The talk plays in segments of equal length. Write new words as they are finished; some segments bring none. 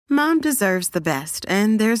Mom deserves the best,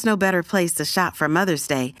 and there's no better place to shop for Mother's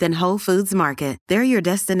Day than Whole Foods Market. They're your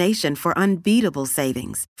destination for unbeatable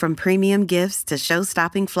savings, from premium gifts to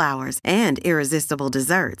show-stopping flowers and irresistible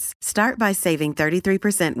desserts. Start by saving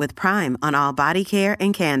 33% with Prime on all body care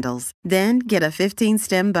and candles. Then get a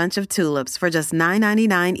 15-stem bunch of tulips for just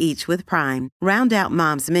 $9.99 each with Prime. Round out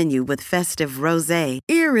Mom's menu with festive rosé,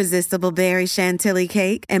 irresistible berry chantilly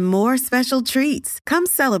cake, and more special treats. Come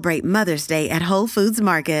celebrate Mother's Day at Whole Foods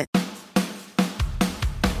Market.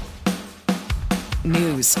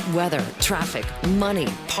 News, weather, traffic, money,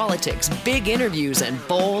 politics, big interviews, and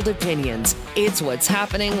bold opinions. It's what's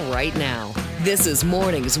happening right now. This is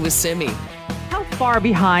Mornings with Simi. How far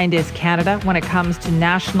behind is Canada when it comes to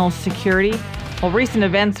national security? Well, recent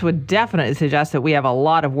events would definitely suggest that we have a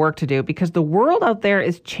lot of work to do because the world out there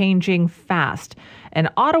is changing fast. And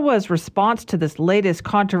Ottawa's response to this latest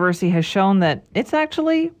controversy has shown that it's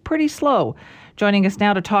actually pretty slow. Joining us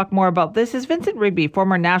now to talk more about this is Vincent Rigby,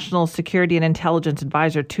 former National Security and Intelligence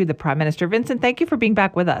Advisor to the Prime Minister. Vincent, thank you for being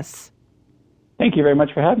back with us. Thank you very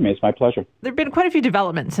much for having me. It's my pleasure. There have been quite a few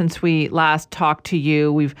developments since we last talked to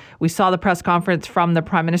you. We saw the press conference from the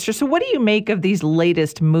Prime Minister. So what do you make of these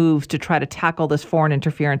latest moves to try to tackle this foreign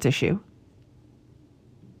interference issue?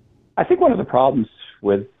 I think one of the problems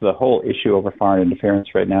with the whole issue over foreign interference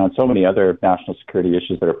right now and so many other national security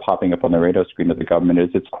issues that are popping up on the radar screen of the government is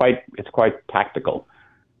it's quite tactical.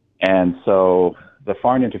 And so the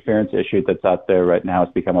foreign interference issue that's out there right now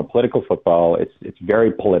has become a political football. It's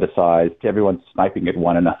very politicized. Everyone's sniping at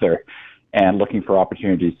one another and looking for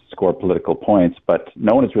opportunities to score political points, but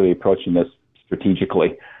no one is really approaching this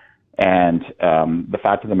strategically. And the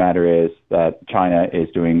fact of the matter is that China is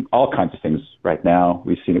doing all kinds of things right now.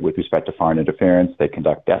 We've seen it with respect to foreign interference. They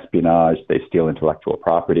conduct espionage. They steal intellectual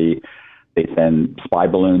property. They send spy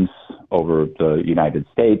balloons over the United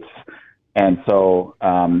States. And so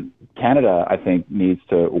Canada, I think, needs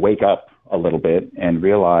to wake up a little bit and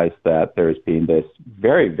realize that there's been this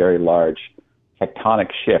very, very large tectonic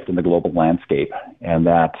shift in the global landscape, and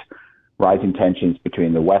that rising tensions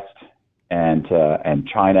between the West and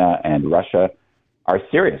China and Russia are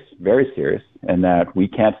serious, very serious, and that we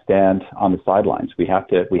can't stand on the sidelines. We have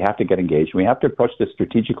to get engaged. We have to approach this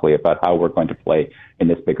strategically about how we're going to play in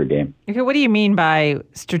this bigger game. Okay, what do you mean by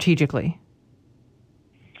strategically?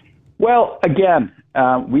 Well, again,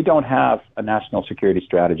 we don't have a national security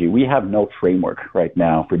strategy. We have no framework right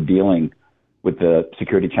now for dealing with the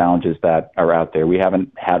security challenges that are out there. We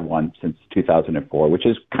haven't had one since 2004, which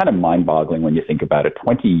is kind of mind-boggling when you think about it.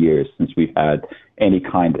 20 years since we've had any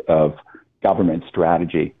kind of government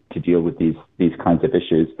strategy to deal with these kinds of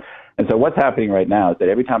issues. And so what's happening right now is that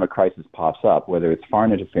every time a crisis pops up, whether it's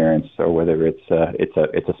foreign interference or whether it's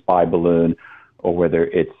a spy balloon or whether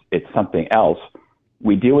it's something else,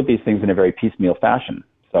 we deal with these things in a very piecemeal fashion.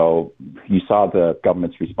 So you saw the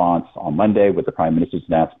government's response on Monday with the Prime Minister's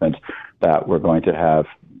announcement that we're going to have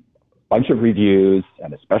a bunch of reviews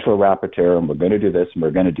and a special rapporteur, and we're going to do this and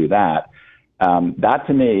we're going to do that. That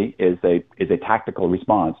to me is a tactical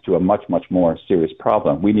response to a much, much more serious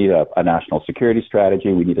problem. We need a national security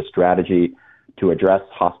strategy. We need a strategy to address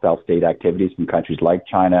hostile state activities from countries like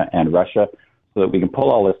China and Russia so that we can pull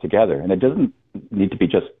all this together. And it doesn't need to be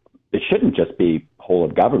it shouldn't just be whole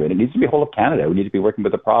of government. It needs to be whole of Canada. We need to be working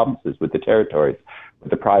with the provinces, with the territories,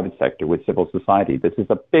 with the private sector, with civil society. This is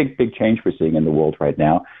a big, big change we're seeing in the world right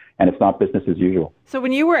now, and it's not business as usual. So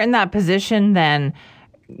when you were in that position then,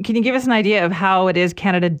 can you give us an idea of how it is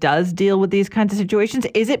Canada does deal with these kinds of situations?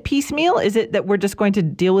 Is it piecemeal? Is it that we're just going to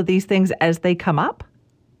deal with these things as they come up?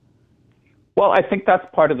 Well, I think that's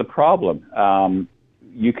part of the problem.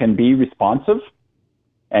 You can be responsive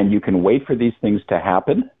and you can wait for these things to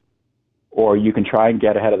happen, or you can try and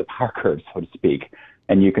get ahead of the power curve, so to speak,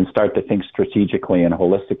 and you can start to think strategically and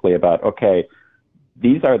holistically about, okay,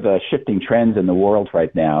 these are the shifting trends in the world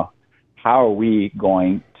right now. How are we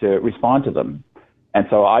going to respond to them? And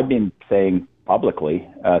so I've been saying publicly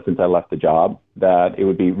since I left the job that it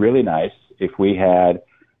would be really nice if we had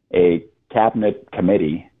a cabinet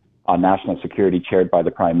committee on national security chaired by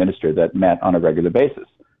the Prime Minister that met on a regular basis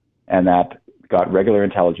and that got regular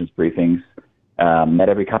intelligence briefings, met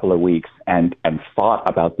every couple of weeks and thought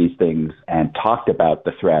about these things and talked about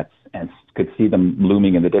the threats and could see them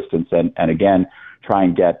looming in the distance and again, try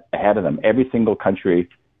and get ahead of them. Every single country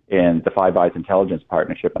in the Five Eyes Intelligence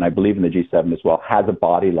Partnership, and I believe in the G7 as well, has a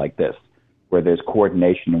body like this, where there's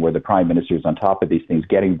coordination and where the Prime Minister is on top of these things,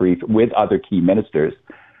 getting briefed with other key ministers.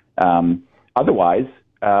 Otherwise,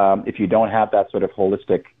 if you don't have that sort of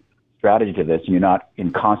holistic strategy to this, and you're not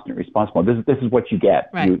in constant response mode, this is what you get.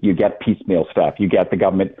 Right. You get piecemeal stuff. You get the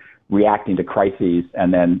government reacting to crises,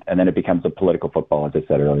 and then it becomes a political football, as I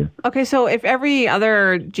said earlier. Okay, so if every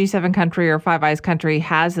other G7 country or Five Eyes country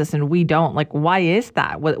has this and we don't, like, why is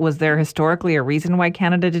that? Was there historically a reason why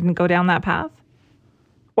Canada didn't go down that path?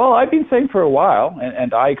 Well, I've been saying for a while,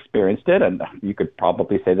 and I experienced it, and you could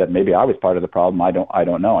probably say that maybe I was part of the problem. I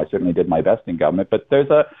don't know. I certainly did my best in government, but there's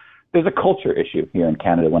a culture issue here in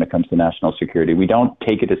Canada when it comes to national security. We don't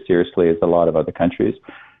take it as seriously as a lot of other countries.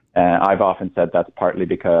 I've often said that's partly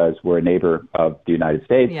because we're a neighbor of the United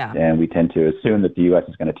States, and we tend to assume that the U.S.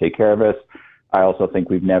 is going to take care of us. I also think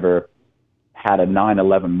we've never had a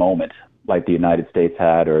 9/11 moment like the United States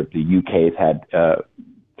had, or the UK's had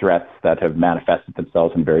threats that have manifested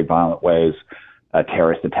themselves in very violent ways,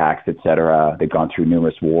 terrorist attacks, et cetera. They've gone through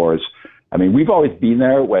numerous wars. I mean, we've always been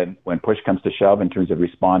there when push comes to shove in terms of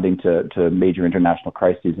responding to major international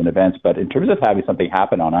crises and events. But in terms of having something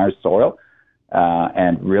happen on our soil,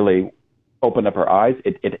 and really open up our eyes,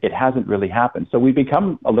 it hasn't really happened. So we've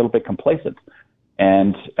become a little bit complacent,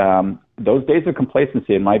 and those days of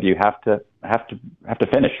complacency, in my view, have to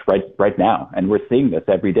finish right now. And we're seeing this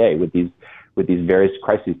every day with these various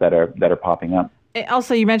crises that are popping up.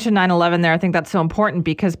 Also, you mentioned 9/11 there. I think that's so important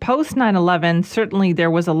because post 9/11, certainly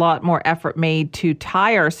there was a lot more effort made to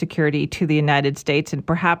tie our security to the United States, and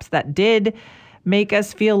perhaps that did make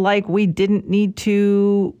us feel like we didn't need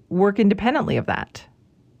to work independently of that.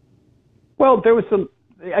 Well, there was that's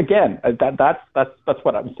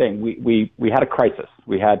what I'm saying. We had a crisis.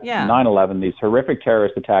 We had 9/11, these horrific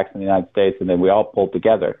terrorist attacks in the United States, and then we all pulled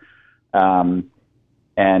together.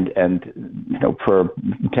 And for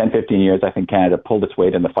 10, 15 years, I think Canada pulled its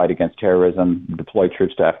weight in the fight against terrorism, deployed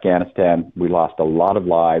troops to Afghanistan. We lost a lot of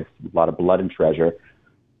lives, a lot of blood and treasure.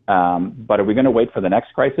 But are we going to wait for the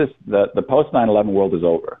next crisis? The post 9/11 world is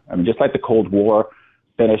over. I mean, just like the Cold War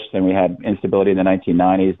finished and we had instability in the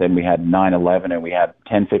 1990s, then we had 9/11 and we had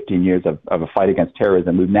 10, 15 years of a fight against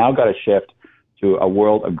terrorism. We've now got to shift to a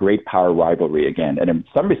world of great power rivalry again. And in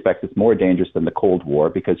some respects, it's more dangerous than the Cold War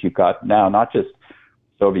because you've got now not just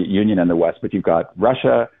Soviet Union in the West, but you've got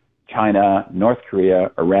Russia, China, North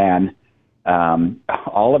Korea, Iran,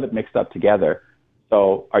 all of it mixed up together.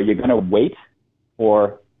 So are you going to wait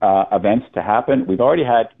for events to happen? We've already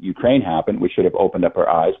had Ukraine happen. We should have opened up our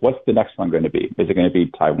eyes. What's the next one going to be? Is it going to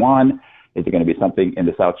be Taiwan? Is it going to be something in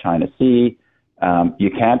the South China Sea?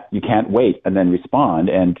 You can't wait and then respond.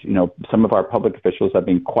 And, some of our public officials have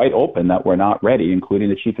been quite open that we're not ready, including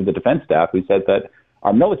the chief of the defense staff, who said that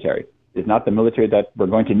our military is not the military that we're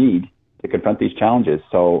going to need to confront these challenges.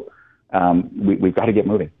 So we've got to get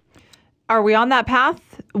moving. Are we on that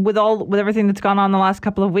path with everything that's gone on the last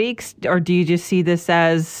couple of weeks? Or do you just see this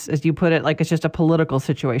as you put it, like it's just a political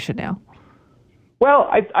situation now? Well,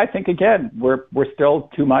 I think, again, we're still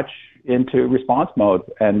too much into response mode.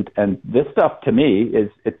 And this stuff, to me,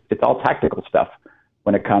 it's all tactical stuff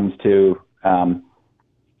when it comes to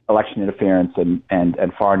election interference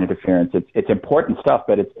and foreign interference. It's important stuff,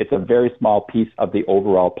 but it's a very small piece of the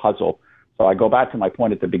overall puzzle. So I go back to my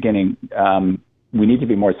point at the beginning. We need to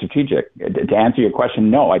be more strategic. To answer your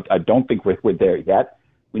question, no, I don't think we're there yet.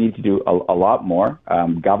 We need to do a lot more.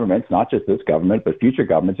 Governments, not just this government, but future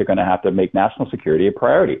governments are going to have to make national security a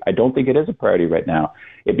priority. I don't think it is a priority right now.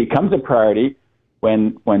 It becomes a priority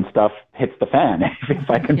when stuff hits the fan, if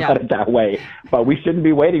I can put it that way. But we shouldn't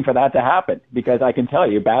be waiting for that to happen, because I can tell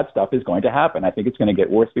you bad stuff is going to happen. I think it's going to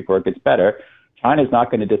get worse before it gets better. China's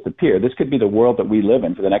not going to disappear. This could be the world that we live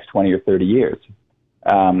in for the next 20 or 30 years.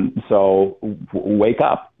 So wake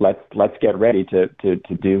up. Let's get ready to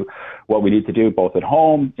do what we need to do, both at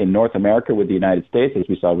home, in North America with the United States, as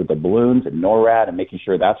we saw with the balloons and NORAD, and making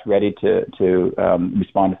sure that's ready to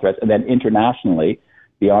respond to threats. And then internationally,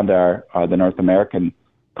 beyond the North American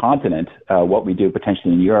continent, what we do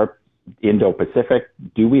potentially in Europe, Indo-Pacific.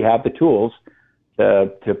 Do we have the tools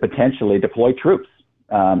to potentially deploy troops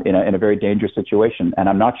in a very dangerous situation? And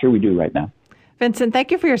I'm not sure we do right now. Vincent, thank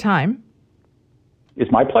you for your time. It's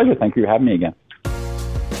my pleasure. Thank you for having me again.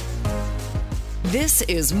 This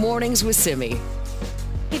is Mornings with Simi.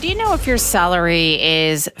 Hey, do you know if your salary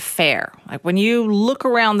is fair? Like when you look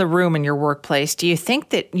around the room in your workplace, do you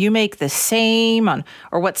think that you make the same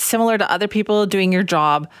or what's similar to other people doing your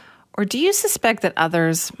job? Or do you suspect that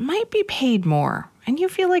others might be paid more? And you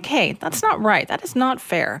feel like, hey, that's not right. That is not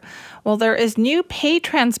fair. Well, there is new pay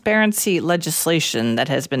transparency legislation that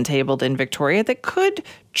has been tabled in Victoria that could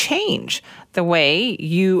change the way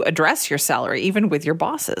you address your salary, even with your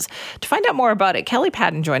bosses. To find out more about it, Kelly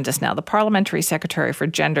Patton joins us now, the Parliamentary Secretary for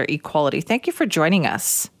Gender Equality. Thank you for joining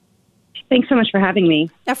us. Thanks so much for having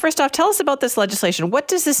me. Now, first off, tell us about this legislation. What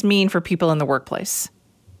does this mean for people in the workplace?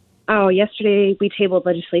 Oh, yesterday we tabled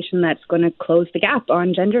legislation that's going to close the gap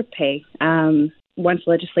on gender pay. Once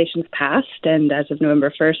legislation's passed, and as of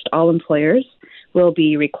November 1st, all employers will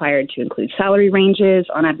be required to include salary ranges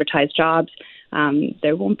on advertised jobs.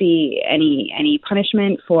 There won't be any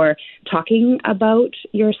punishment for talking about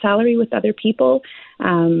your salary with other people.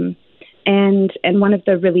 And one of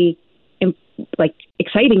the really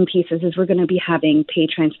exciting pieces is we're going to be having pay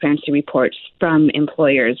transparency reports from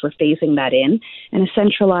employers. We're phasing that in, and a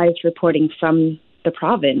centralized reporting from the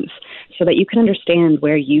province so that you can understand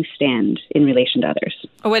where you stand in relation to others.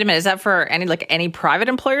 Oh, wait a minute. Is that for any private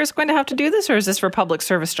employers going to have to do this, or is this for public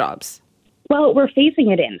service jobs? Well, we're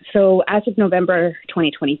phasing it in. So as of November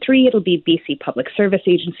 2023, it'll be BC Public Service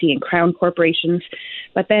Agency and Crown corporations.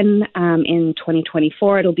 But then in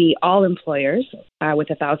 2024, it'll be all employers with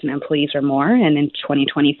 1,000 employees or more. And in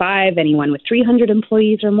 2025, anyone with 300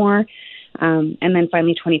 employees or more. And then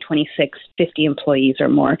finally, 2026, 50 employees or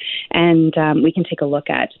more. And we can take a look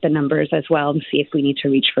at the numbers as well and see if we need to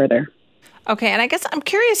reach further. Okay, and I guess I'm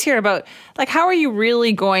curious here about, how are you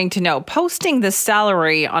really going to know? Posting the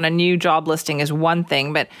salary on a new job listing is one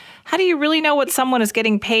thing, but how do you really know what someone is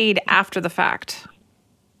getting paid after the fact?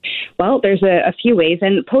 Well, there's a few ways,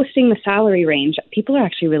 and posting the salary range, people are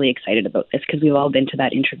actually really excited about this because we've all been to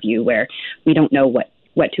that interview where we don't know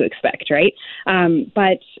what to expect, right?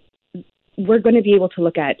 But we're going to be able to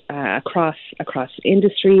look at across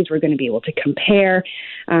industries. We're going to be able to compare,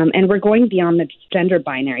 and we're going beyond the gender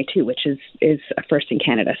binary too, which is a first in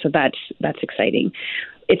Canada. So that's exciting.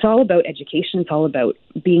 It's all about education. It's all about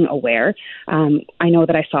being aware. I know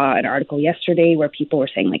that I saw an article yesterday where people were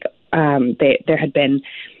saying there had been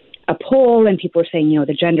a poll, and people were saying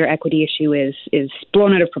the gender equity issue is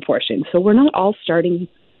blown out of proportion. So we're not all starting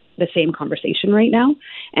the same conversation right now,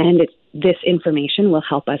 and this information will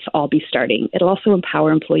help us all be starting. It'll also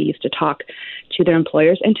empower employees to talk to their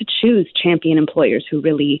employers and to choose champion employers who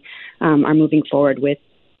really are moving forward with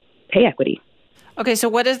pay equity. Okay, so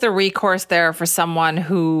what is the recourse there for someone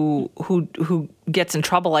who gets in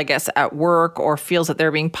trouble, I guess, at work or feels that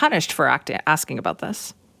they're being punished for asking about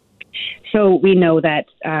this? So we know that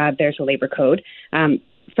there's a labor code.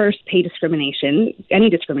 First, pay discrimination, any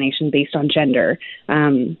discrimination based on gender,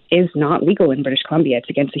 is not legal in British Columbia. It's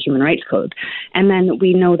against the Human Rights Code. And then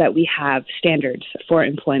we know that we have standards for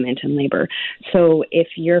employment and labor. So if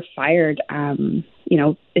you're fired,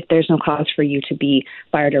 if there's no cause for you to be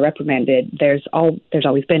fired or reprimanded, there's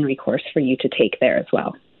always been recourse for you to take there as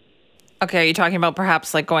well. Okay, are you talking about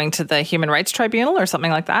perhaps going to the Human Rights Tribunal or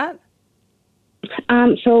something like that?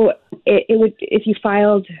 So it would, if you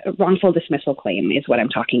filed a wrongful dismissal claim, is what I'm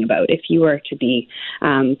talking about. If you were to be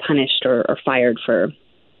punished or fired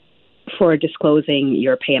for disclosing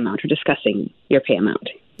your pay amount or discussing your pay amount.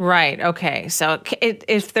 Right. Okay. So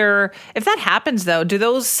if that happens, though, do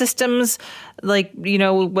those systems,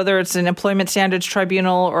 whether it's an Employment Standards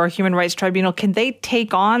Tribunal or a Human Rights Tribunal, can they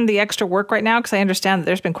take on the extra work right now? Because I understand that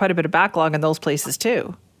there's been quite a bit of backlog in those places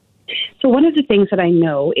too. So one of the things that I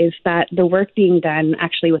know is that the work being done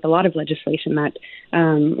actually with a lot of legislation that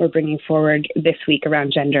we're bringing forward this week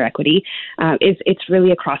around gender equity it's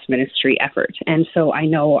really a cross-ministry effort. And so I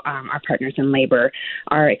know our partners in Labour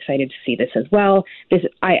are excited to see this as well.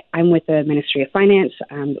 I'm with the Ministry of Finance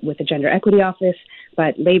with the Gender Equity Office,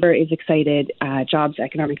 but Labour is excited, Jobs,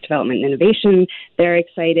 Economic Development and Innovation, they're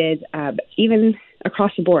excited, even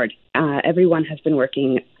across the board. Everyone has been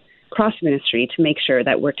working cross-ministry to make sure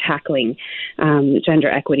that we're tackling gender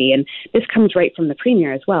equity. And this comes right from the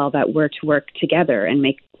Premier as well, that we're to work together and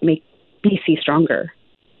make BC stronger.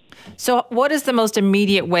 So what is the most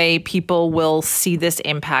immediate way people will see this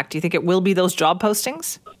impact? Do you think it will be those job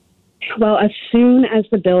postings? Well, as soon as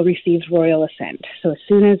the bill receives royal assent, so as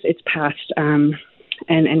soon as it's passed and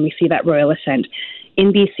we see that royal assent,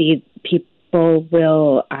 in BC, people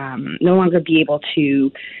will no longer be able to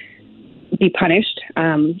be punished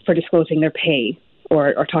for disclosing their pay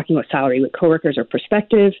or talking about salary with coworkers or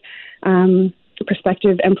prospective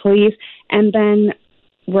employees. And then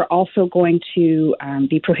we're also going to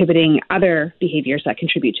be prohibiting other behaviors that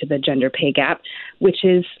contribute to the gender pay gap, which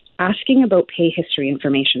is asking about pay history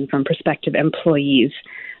information from prospective employees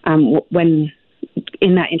when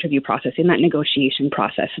in that interview process, in that negotiation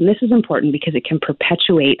process. And this is important because it can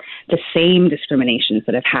perpetuate the same discriminations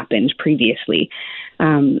that have happened previously.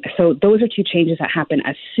 So those are two changes that happen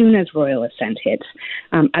as soon as royal assent hits.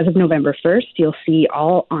 As of November 1st, you'll see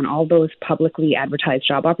on all those publicly advertised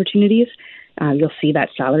job opportunities, you'll see that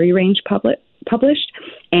salary range published,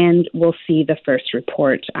 and we'll see the first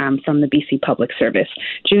report from the BC Public Service.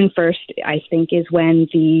 June 1st, I think, is when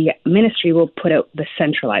the ministry will put out the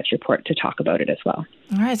centralized report to talk about it as well.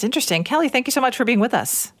 All right, it's interesting. Kelly, thank you so much for being with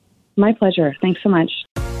us. My pleasure. Thanks so much.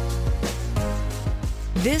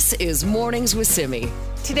 This is Mornings with Simi.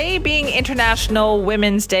 Today being International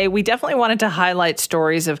Women's Day, we definitely wanted to highlight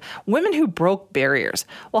stories of women who broke barriers.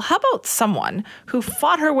 Well, how about someone who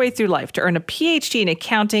fought her way through life to earn a PhD in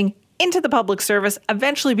accounting into the public service,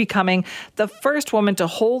 eventually becoming the first woman to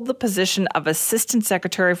hold the position of Assistant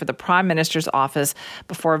Secretary for the Prime Minister's office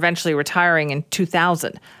before eventually retiring in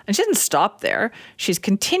 2000. And she didn't stop there. She's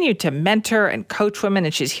continued to mentor and coach women,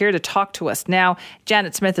 and she's here to talk to us now.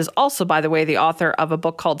 Janet Smith is also, by the way, the author of a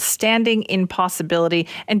book called Standing in Possibility.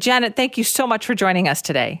 And Janet, thank you so much for joining us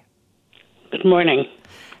today. Good morning.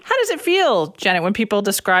 How does it feel, Janet, when people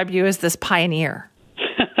describe you as this pioneer?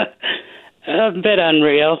 A bit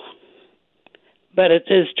unreal. But it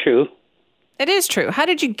is true. It is true. How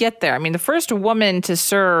did you get there? I mean, the first woman to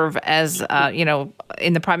serve as, in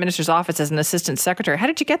the Prime Minister's office as an assistant secretary. How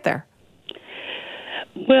did you get there?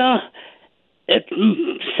 Well,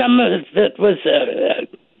 some of it was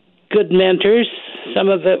good mentors. Some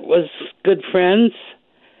of it was good friends.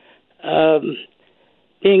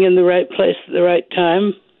 Being in the right place at the right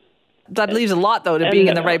time. That leaves a lot, though, to being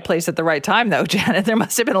in the right place at the right time, though, Janet. There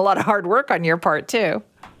must have been a lot of hard work on your part, too.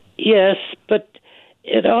 Yes, but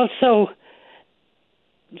it also,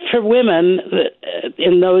 for women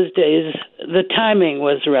in those days, the timing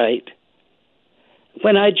was right.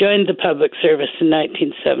 When I joined the public service in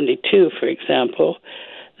 1972, for example,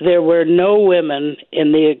 there were no women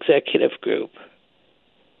in the executive group.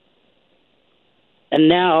 And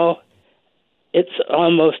now it's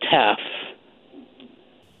almost half.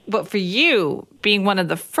 But for you, being one of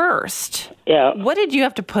the first, what did you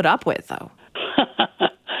have to put up with, though?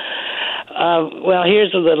 Well,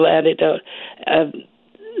 here's a little anecdote.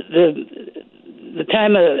 The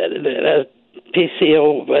time of the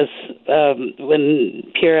PCO was when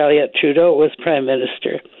Pierre Elliott Trudeau was Prime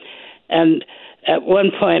Minister. And at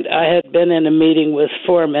one point, I had been in a meeting with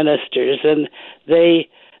 4 ministers, and they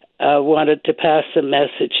wanted to pass a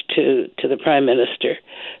message to the Prime Minister.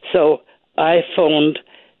 So I phoned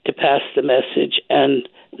to pass the message, and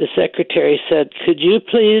the secretary said, "Could you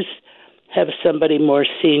please have somebody more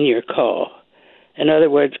senior call? In other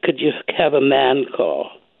words, could you have a man call?"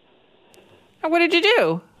 And what did you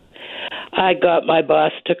do? I got my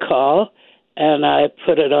boss to call, and I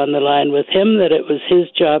put it on the line with him that it was his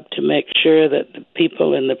job to make sure that the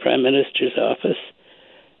people in the Prime Minister's office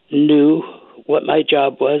knew what my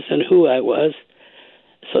job was and who I was,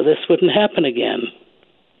 so this wouldn't happen again.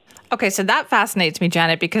 Okay, so that fascinates me,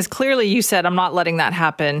 Janet, because clearly you said, I'm not letting that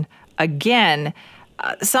happen again.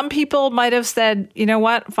 Some people might have said, you know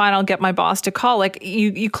what, fine, I'll get my boss to call. Like,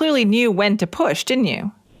 you clearly knew when to push, didn't you?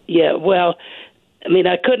 Yeah, well, I mean,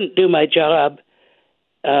 I couldn't do my job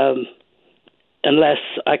unless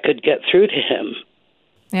I could get through to him.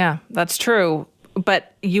 Yeah, that's true.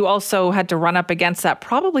 But you also had to run up against that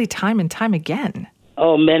probably time and time again.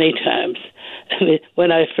 Oh, many times. I mean,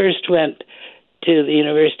 when I first went to the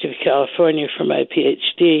University of California for my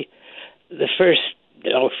PhD, the first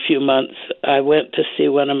few months, I went to see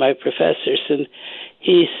one of my professors, and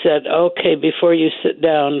he said, "Okay, before you sit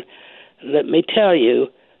down, let me tell you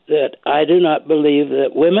that I do not believe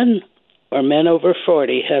that women or men over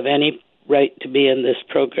 40 have any right to be in this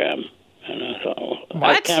program." And I thought,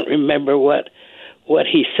 what? I can't remember what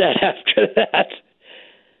he said after that.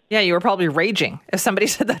 Yeah, you were probably raging. If somebody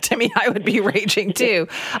said that to me, I would be raging too.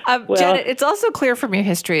 Well, Janet, it's also clear from your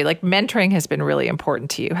history, like mentoring has been really important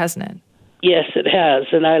to you, hasn't it? Yes, it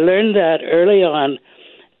has, and I learned that early on.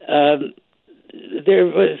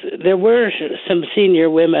 There were some senior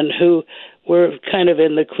women who were kind of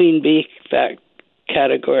in the queen bee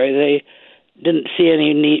category. They didn't see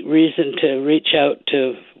any neat reason to reach out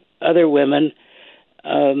to other women.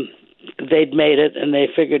 They'd made it, and they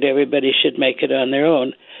figured everybody should make it on their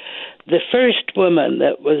own. The first woman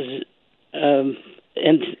that was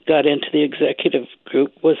and got into the executive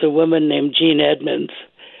group was a woman named Jean Edmonds.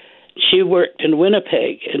 She worked in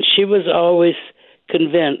Winnipeg, and she was always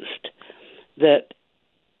convinced that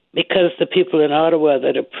because the people in Ottawa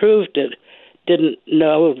that approved it didn't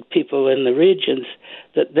know the people in the regions,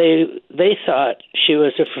 that they thought she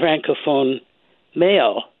was a Francophone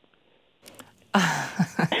male.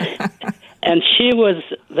 And she was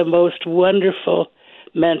the most wonderful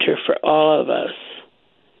mentor for all of us.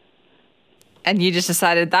 And you just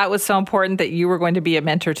decided that was so important that you were going to be a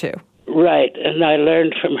mentor too. Right, and I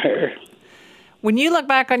learned from her. When you look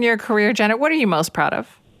back on your career, Janet, what are you most proud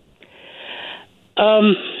of? A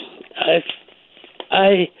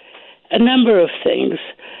number of things.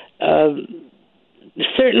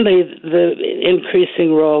 Certainly the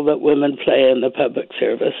increasing role that women play in the public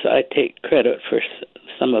service. I take credit for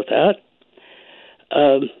some of that.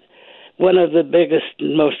 one of the biggest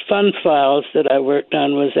and most fun files that I worked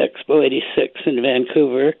on was Expo 86 in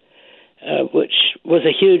Vancouver, which was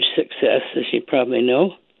a huge success, as you probably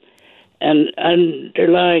know. And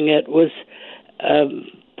underlying it was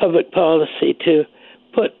public policy to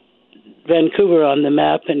put Vancouver on the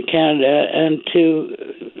map in Canada and to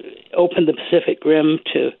open the Pacific Rim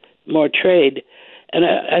to more trade. And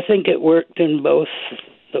I think it worked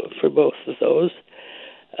for both of those.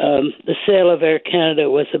 The sale of Air Canada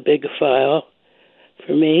was a big file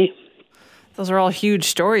for me. Those are all huge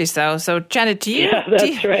stories, though. So, Janet, do you... Yeah,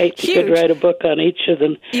 that's right. Huge. You could write a book on each of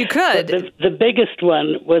them. You could. But the biggest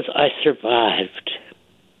one was I Survived.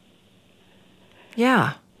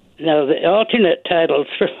 Yeah. Now, the alternate titles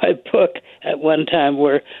for my book at one time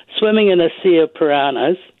were Swimming in a Sea of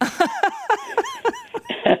Piranhas.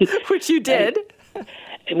 Which you did.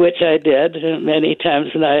 Which I did many times,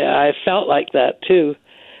 and I felt like that, too.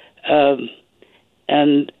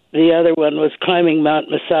 And the other one was Climbing Mount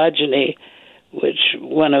Misogyny, which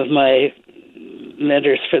one of my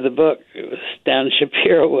mentors for the book, Stan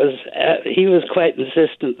Shapiro, he was quite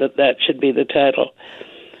insistent that should be the title.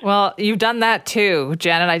 Well, you've done that too,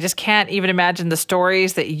 Janet. I just can't even imagine the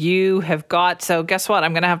stories that you have got. So guess what?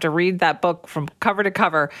 I'm going to have to read that book from cover to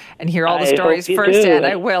cover and hear all the stories firsthand.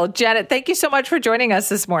 I will. Janet, thank you so much for joining us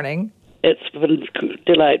this morning. It's been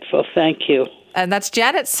delightful. Thank you. And that's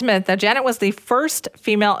Janet Smith. Now, Janet was the first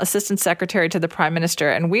female assistant secretary to the Prime Minister,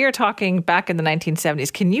 and we are talking back in the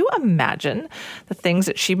 1970s. Can you imagine the things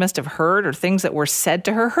that she must have heard or things that were said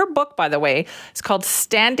to her? Her book, by the way, is called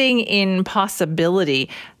Standing in Possibility.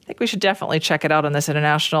 I think we should definitely check it out on this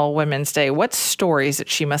International Women's Day. What stories that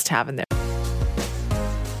she must have in there?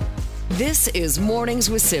 This is Mornings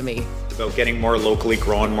with Simi. It's about getting more locally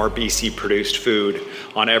grown, more BC produced food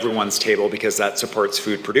on everyone's table because that supports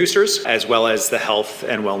food producers as well as the health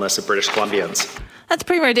and wellness of British Columbians. That's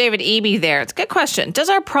Premier David Eby there. It's a good question. Does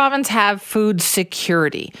our province have food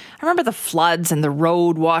security? I remember the floods and the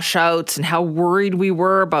road washouts and how worried we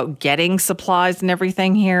were about getting supplies and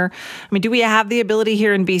everything here. I mean, do we have the ability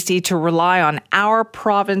here in BC to rely on our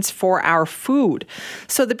province for our food?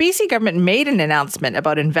 So the BC government made an announcement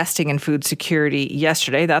about investing in food security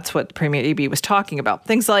yesterday. That's what Premier Eby was talking about.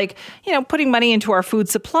 Things like, putting money into our food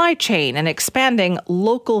supply chain and expanding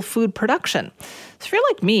local food production. So if you're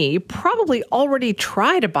like me, you probably already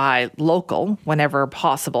try to buy local whenever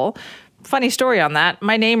possible. Funny story on that.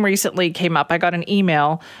 My name recently came up. I got an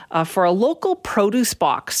email for a local produce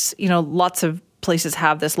box. Lots of places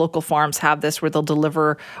have this, local farms have this, where they'll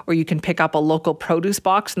deliver or you can pick up a local produce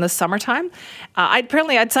box in the summertime.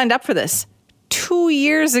 I'd signed up for this 2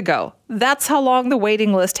 years ago. That's how long the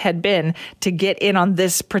waiting list had been to get in on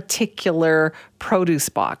this particular produce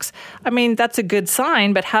box. I mean, that's a good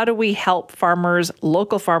sign, but how do we help farmers,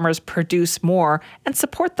 local farmers, produce more and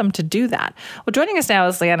support them to do that? Well, joining us now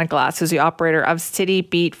is Leanna Glass, who's the operator of City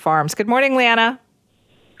Beat Farms. Good morning, Leanna.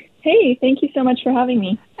 Hey, thank you so much for having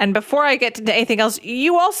me. And before I get to anything else,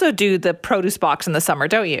 you also do the produce box in the summer,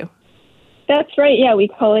 don't you? That's right. Yeah, we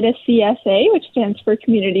call it a CSA, which stands for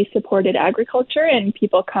Community Supported Agriculture, and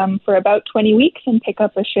people come for about 20 weeks and pick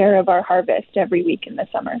up a share of our harvest every week in the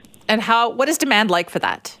summer. And what is demand like for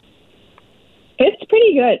that? It's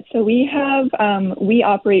pretty good. So we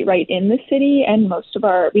operate right in the city, and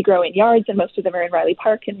we grow in yards, and most of them are in Riley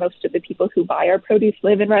Park, and most of the people who buy our produce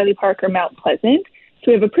live in Riley Park or Mount Pleasant. So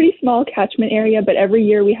we have a pretty small catchment area, but every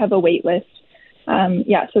year we have a wait list.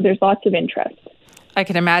 So there's lots of interest. I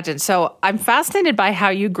can imagine. So I'm fascinated by how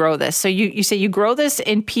you grow this. So you say you grow this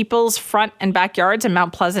in people's front and backyards in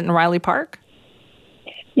Mount Pleasant and Riley Park?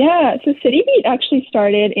 Yeah, so City Beat actually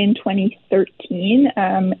started in 2013,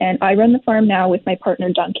 and I run the farm now with my partner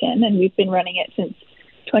Duncan, and we've been running it since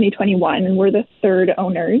 2021, and we're the third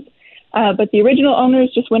owners. But the original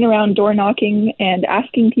owners just went around door knocking and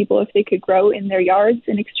asking people if they could grow in their yards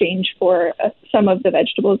in exchange for some of the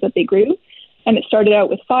vegetables that they grew. And it started out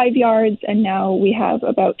with 5 yards, and now we have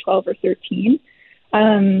about 12 or 13.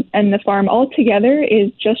 And the farm altogether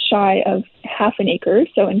is just shy of half an acre.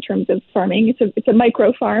 So in terms of farming, it's a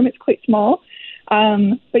micro farm. It's quite small.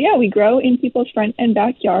 But yeah, we grow in people's front and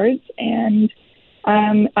backyards. And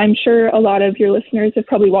I'm sure a lot of your listeners have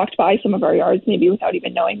probably walked by some of our yards, maybe without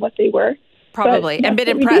even knowing what they were. Probably. And been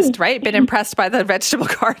impressed, right? Been impressed by the vegetable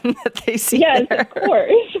garden that they see there. Yes, of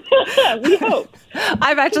course. We hope.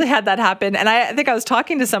 I've actually had that happen. And I think I was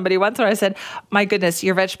talking to somebody once where I said, my goodness,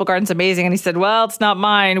 your vegetable garden's amazing. And he said, well, it's not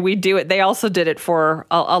mine. We do it. They also did it for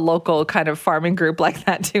a local kind of farming group like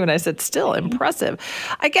that too. And I said, still impressive.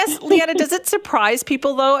 I guess, Leanna, does it surprise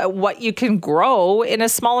people though at what you can grow in a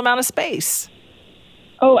small amount of space?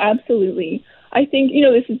 Oh, absolutely. I think,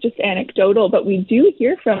 this is just anecdotal, but we do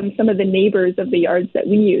hear from some of the neighbors of the yards that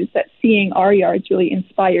we use that seeing our yards really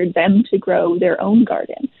inspired them to grow their own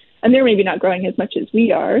garden. And they're maybe not growing as much as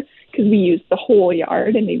we are because we use the whole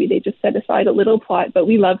yard and maybe they just set aside a little plot, but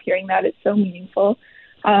we love hearing that. It's so meaningful.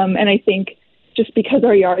 And I think just because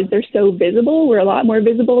our yards are so visible, we're a lot more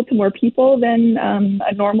visible to more people than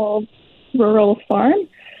a normal rural farm.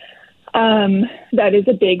 That is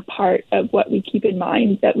a big part of what we keep in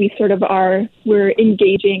mind, that we sort of we're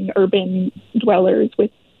engaging urban dwellers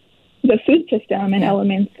with the food system and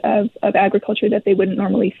elements of agriculture that they wouldn't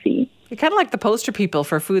normally see. You're kind of like the poster people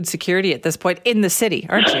for food security at this point in the city,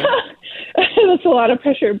 aren't you? That's a lot of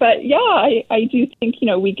pressure. But yeah, I do think,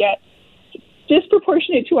 we get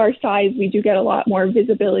disproportionate to our size. We do get a lot more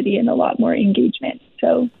visibility and a lot more engagement.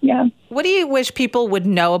 So, yeah. What do you wish people would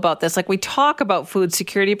know about this? Like, we talk about food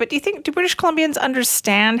security, but do British Columbians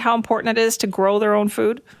understand how important it is to grow their own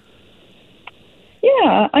food?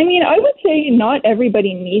 Yeah, I would say not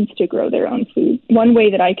everybody needs to grow their own food. One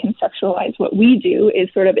way that I conceptualize what we do is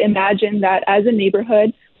sort of imagine that as a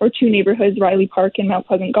neighborhood or two neighborhoods, Riley Park and Mount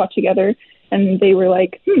Pleasant, got together and they were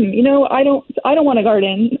like, I don't want to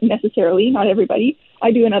garden necessarily, not everybody.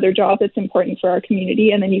 I do another job that's important for our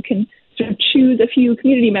community, and then you can sort of choose a few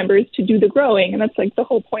community members to do the growing, and that's like the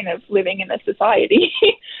whole point of living in a society.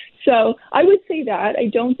 So I would say that I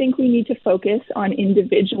don't think we need to focus on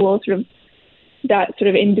that sort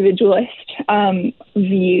of individualist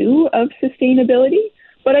view of sustainability.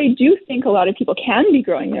 But I do think a lot of people can be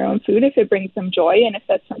growing their own food if it brings them joy and if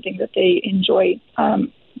that's something that they enjoy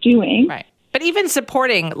doing. Right. But even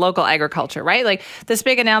supporting local agriculture, right? Like this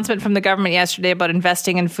big announcement from the government yesterday about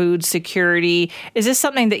investing in food security. Is this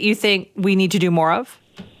something that you think we need to do more of?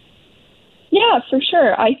 Yeah, for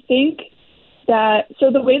sure. I think so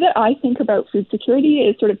the way that I think about food security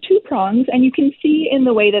is sort of two prongs, and you can see in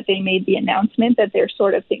the way that they made the announcement that they're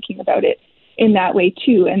sort of thinking about it in that way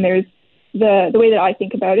too. And there's the way that I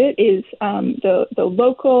think about it is the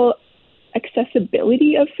local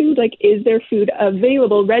accessibility of food. Like, is there food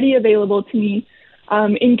ready available to me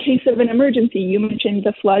in case of an emergency? You mentioned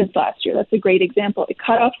the floods last year. That's a great example. It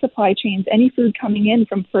cut off supply chains. Any food coming in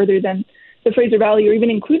from further than the Fraser Valley, or even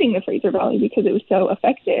including the Fraser Valley because it was so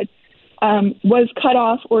affected, was cut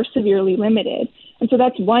off or severely limited. And so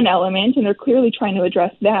that's one element, and they're clearly trying to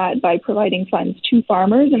address that by providing funds to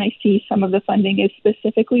farmers. And I see some of the funding is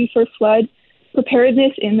specifically for flood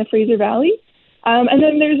preparedness in the Fraser Valley. And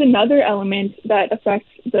then there's another element that affects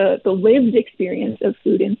the lived experience of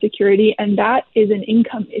food insecurity, and that is an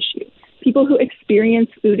income issue. People who experience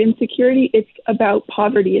food insecurity, it's about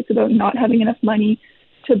poverty. It's about not having enough money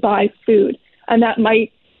to buy food. And that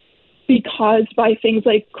might be caused by things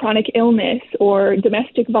like chronic illness or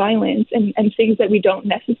domestic violence and things that we don't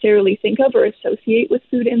necessarily think of or associate with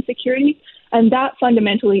food insecurity. And that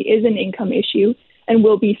fundamentally is an income issue and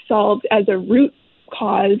will be solved as a root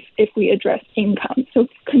cause if we address income. So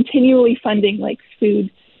continually funding like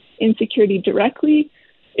food insecurity directly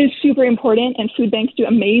is super important, and food banks do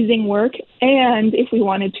amazing work. And if we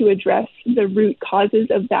wanted to address the root causes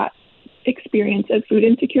of that experience of food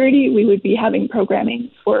insecurity, we would be having programming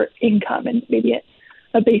for income and maybe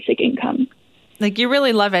a basic income. Like, you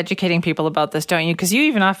really love educating people about this, don't you? Because you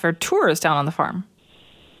even offer tours down on the farm.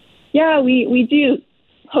 Yeah, we do.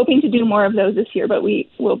 Hoping to do more of those this year, but we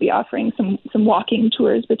will be offering some walking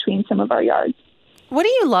tours between some of our yards. What do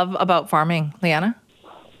you love about farming, Leanna?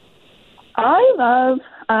 I love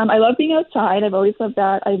being outside. I've always loved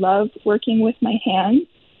that. I love working with my hands.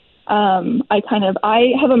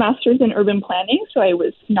 I have a master's in urban planning, so I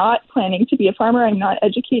was not planning to be a farmer. I'm not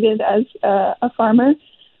educated as a farmer.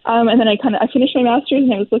 And then I finished my master's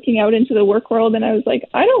and I was looking out into the work world and I was like,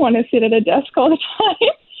 I don't want to sit at a desk all the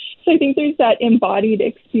time. So I think there's that embodied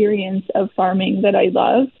experience of farming that I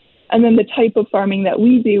love. And then the type of farming that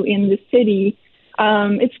we do in the city,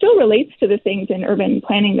 it still relates to the things in urban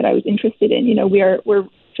planning that I was interested in. You know, we're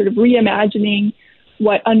sort of reimagining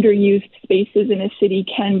what underused spaces in a city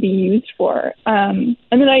can be used for. And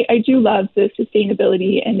then I do love the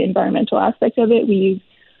sustainability and environmental aspect of it. We use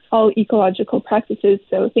all ecological practices,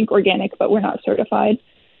 so think organic, but we're not certified.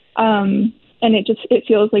 And it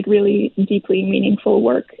feels like really deeply meaningful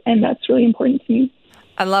work, and that's really important to me.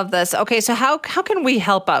 I love this. Okay, so how can we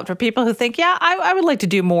help out for people who think, yeah, I would like to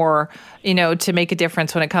do more, to make a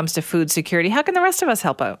difference when it comes to food security? How can the rest of us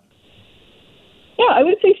help out? Yeah, I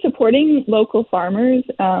would say supporting local farmers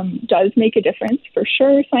does make a difference for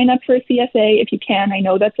sure. Sign up for a CSA if you can. I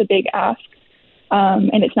know that's a big ask,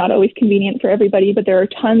 and it's not always convenient for everybody, but there are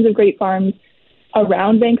tons of great farms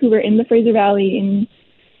around Vancouver, in the Fraser Valley, in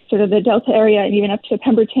sort of the Delta area and even up to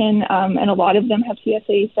Pemberton, and a lot of them have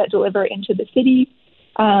CSAs that deliver into the city.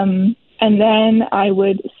 And then I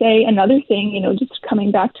would say another thing, just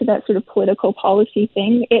coming back to that sort of political policy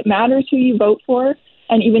thing, it matters who you vote for.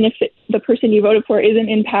 And even if the person you voted for isn't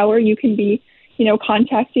in power, you can be,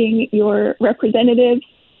 contacting your representatives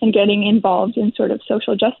and getting involved in sort of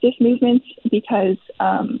social justice movements because,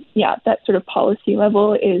 that sort of policy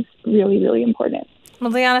level is really, really important.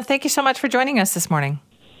 Well, Liana, thank you so much for joining us this morning.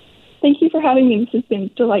 Thank you for having me. This has been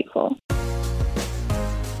delightful.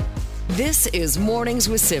 This is Mornings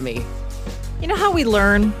with Simi. You know how we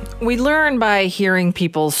learn? We learn by hearing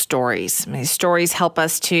people's stories. These stories help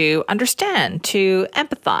us to understand, to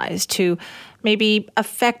empathize, to maybe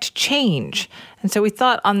affect change. And so we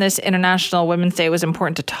thought on this International Women's Day it was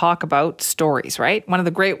important to talk about stories, right? One of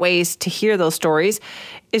the great ways to hear those stories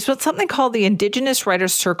is with something called the Indigenous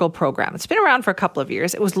Writers Circle program. It's been around for a couple of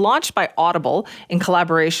years. It was launched by Audible in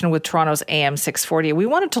collaboration with Toronto's AM 640. We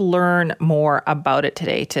wanted to learn more about it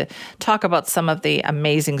today to talk about some of the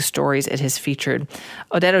amazing stories it has featured.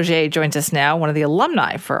 Odette Auger joins us now, one of the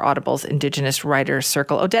alumni for Audible's Indigenous Writers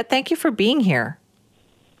Circle. Odette, thank you for being here.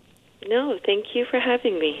 No, thank you for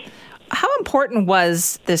having me. How important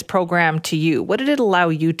was this program to you? What did it allow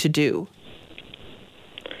you to do?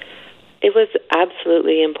 It was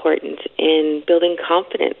absolutely important in building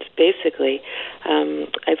confidence, basically.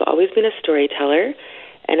 I've always been a storyteller,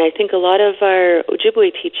 and I think a lot of our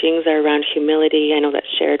Ojibwe teachings are around humility. I know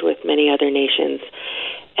that's shared with many other nations.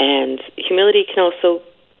 And humility can also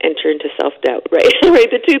enter into self-doubt, right? Right?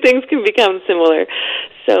 The two things can become similar.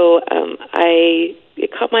 So it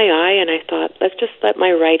caught my eye, and I thought, let's just let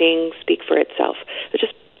my writing speak for itself. Let's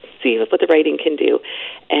just see what the writing can do.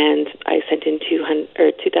 And I sent in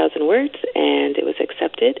 2,000 words, and it was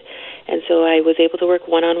accepted. And so I was able to work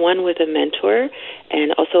one-on-one with a mentor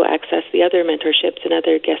and also access the other mentorships and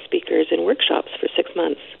other guest speakers and workshops for 6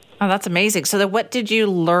 months. Oh, that's amazing. So what did you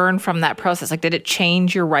learn from that process? Like, did it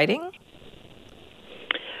change your writing?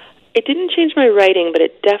 It didn't change my writing, but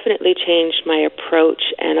it definitely changed my approach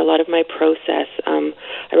and a lot of my process.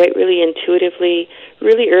 I write really intuitively,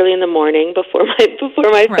 really early in the morning before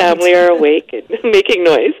my family are awake and making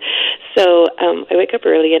noise. So I wake up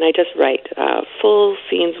early and I just write. Full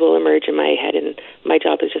scenes will emerge in my head, and my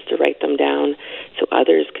job is just to write them down so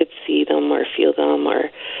others could see them or feel them or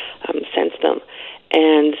sense them.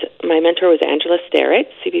 And my mentor was Angela Sterritt,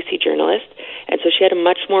 CBC journalist, and so she had a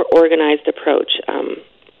much more organized approach.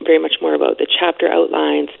 Very much more about the chapter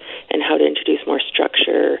outlines and how to introduce more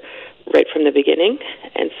structure right from the beginning.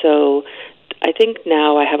 And so I think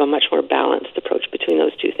now I have a much more balanced approach between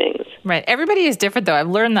those two things. Right. Everybody is different, though. I've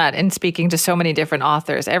learned that in speaking to so many different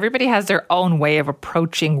authors. Everybody has their own way of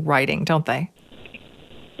approaching writing, don't they?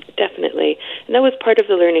 Definitely. And that was part of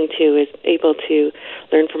the learning, too, is able to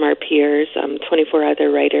learn from our peers, 24 other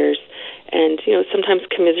writers, and, sometimes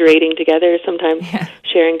commiserating together, sometimes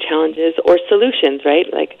sharing challenges or solutions, right?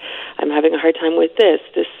 Like, I'm having a hard time with this.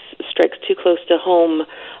 This strikes too close to home.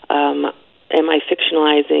 Am I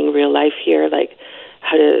fictionalizing real life here? Like,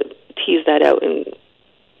 how to tease that out and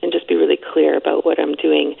just be really clear about what I'm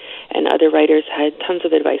doing. And other writers had tons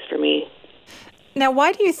of advice for me. Now,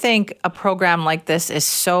 why do you think a program like this is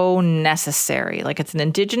so necessary? Like, it's an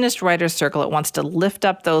Indigenous Writers Circle. It wants to lift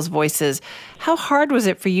up those voices. How hard was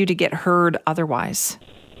it for you to get heard otherwise?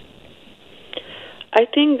 I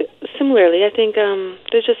think, similarly,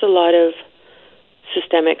 there's just a lot of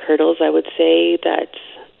systemic hurdles, I would say, that,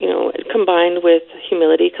 combined with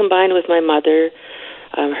humility, combined with my mother,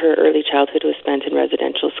 her early childhood was spent in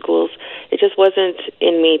residential schools. It just wasn't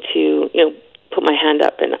in me to, put my hand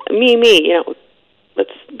up and me,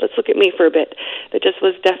 let's look at me for a bit. That just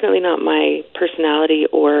was definitely not my personality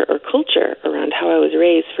or culture around how I was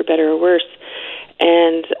raised, for better or worse.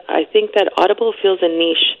 And I think that Audible fills a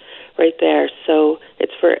niche right there. So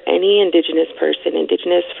it's for any Indigenous person,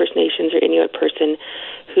 Indigenous, First Nations, or Inuit person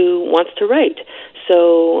who wants to write.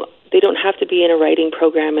 So they don't have to be in a writing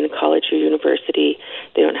program in college or university.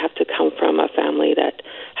 They don't have to come from a family that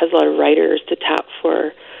has a lot of writers to tap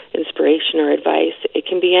for inspiration or advice. It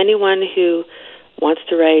can be anyone who wants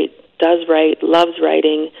to write, does write, loves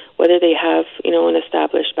writing, whether they have, an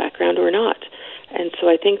established background or not. And so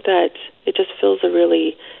I think that it just fills a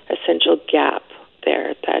really essential gap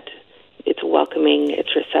there, that it's welcoming,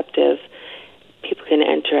 it's receptive. People can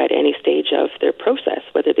enter at any stage of their process,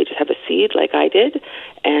 whether they just have a seed like I did,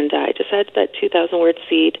 and I just had that 2,000-word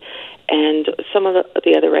seed, and some of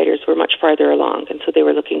the other writers were much farther along, and so they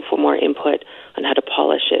were looking for more input on how to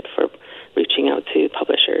polish it for reaching out to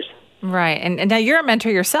publishers. Right. And now you're a mentor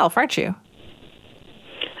yourself, aren't you?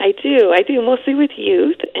 I do, mostly with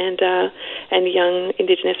youth, and and young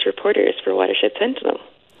Indigenous reporters for Watershed Sentinel.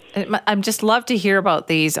 I'd just love to hear about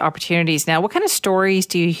these opportunities now. What kind of stories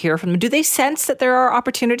do you hear from them? Do they sense that there are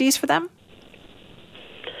opportunities for them?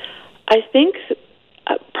 I think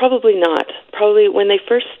probably not. Probably when they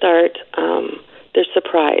first start, they're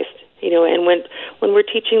surprised. And when we're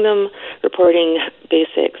teaching them reporting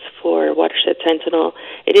basics for Watershed Sentinel,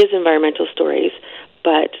 it is environmental stories,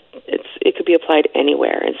 but it could be applied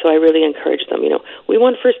anywhere. And so I really encourage them, we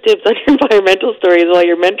want first dibs on your environmental stories while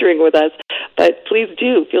you're mentoring with us, but please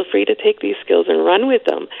do feel free to take these skills and run with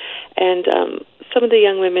them. And some of the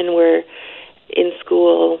young women were in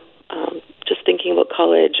school just thinking about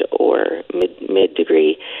college or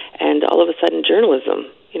mid-degree, and all of a sudden journalism,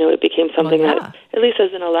 it became something that, at least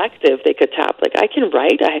as an elective, they could tap. Like, I can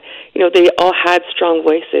write. They all had strong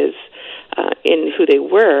voices in who they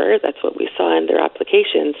were. That's what we saw in their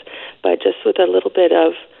applications. But just with a little bit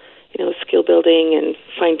of, skill building and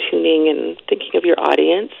fine-tuning and thinking of your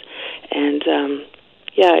audience. And,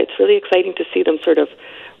 it's really exciting to see them sort of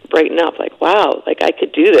brighten up, like, wow, like I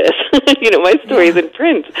could do this. My story's in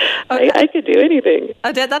print. I could do anything.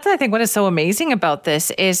 That's, I think, what is so amazing about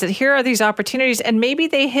this is that here are these opportunities, and maybe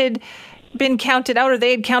they had been counted out, or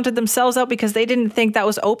they had counted themselves out because they didn't think that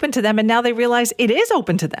was open to them, and now they realize it is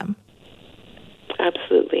open to them.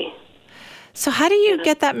 Absolutely. So how do you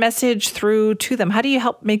get that message through to them? How do you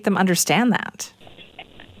help make them understand that?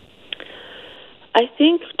 I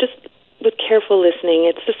think just with careful listening,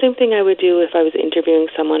 it's the same thing I would do if I was interviewing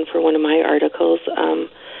someone for one of my articles,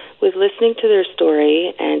 with listening to their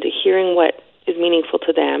story and hearing what is meaningful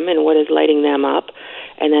to them and what is lighting them up.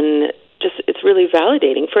 And then it's really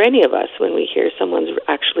validating for any of us when we hear someone's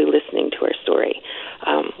actually listening to our story,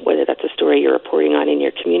 whether that's a story you're reporting on in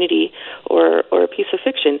your community or a piece of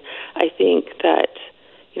fiction. I think that,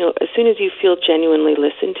 as soon as you feel genuinely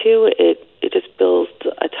listened to, it just builds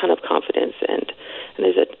a ton of confidence, and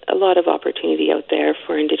there's a lot of opportunity out there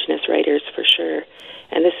for Indigenous writers for sure.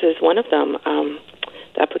 And this is one of them.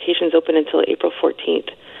 The application is open until April 14th.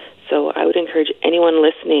 So I would encourage anyone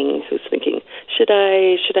listening who's thinking, should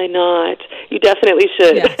I not? You definitely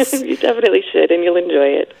should. Yes. You definitely should, and you'll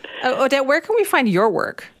enjoy it. Odette, where can we find your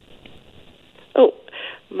work? Oh,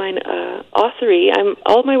 mine, Authory.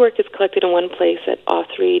 All my work is collected in one place at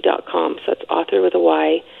authory.com. So it's author with a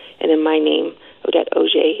Y, and then my name, Odette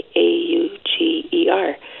Auger,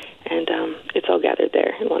 Auger. And it's all gathered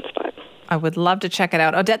there in one spot. I would love to check it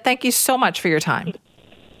out. Odette, thank you so much for your time.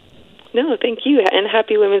 No, thank you. And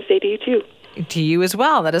happy Women's Day to you, too. To you as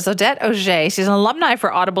well. That is Odette Auger. She's an alumni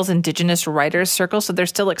for Audible's Indigenous Writers Circle, so they're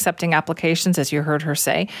still accepting applications, as you heard her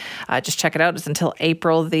say. Just check it out. It's until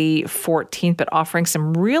April the 14th, but offering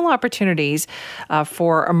some real opportunities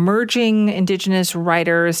for emerging Indigenous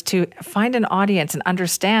writers to find an audience and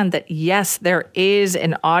understand that, yes, there is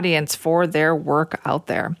an audience for their work out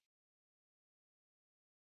there.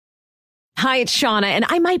 Hi, it's Shauna, and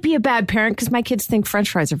I might be a bad parent because my kids think French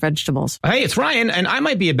fries are vegetables. Hey, it's Ryan, and I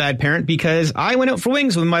might be a bad parent because I went out for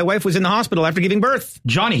wings when my wife was in the hospital after giving birth.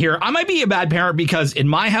 Johnny here. I might be a bad parent because in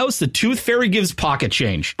my house, the tooth fairy gives pocket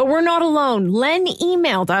change. But we're not alone. Len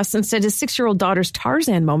emailed us and said his 6-year-old daughter's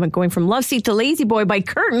Tarzan moment going from love seat to lazy boy by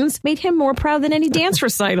curtains made him more proud than any dance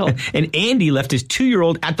recital. And Andy left his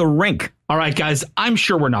 2-year-old at the rink. All right, guys, I'm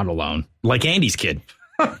sure we're not alone. Like Andy's kid.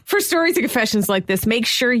 For stories and confessions like this, make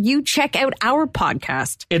sure you check out our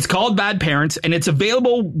podcast. It's called Bad Parents, and it's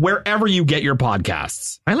available wherever you get your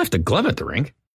podcasts. I left a glove at the rink.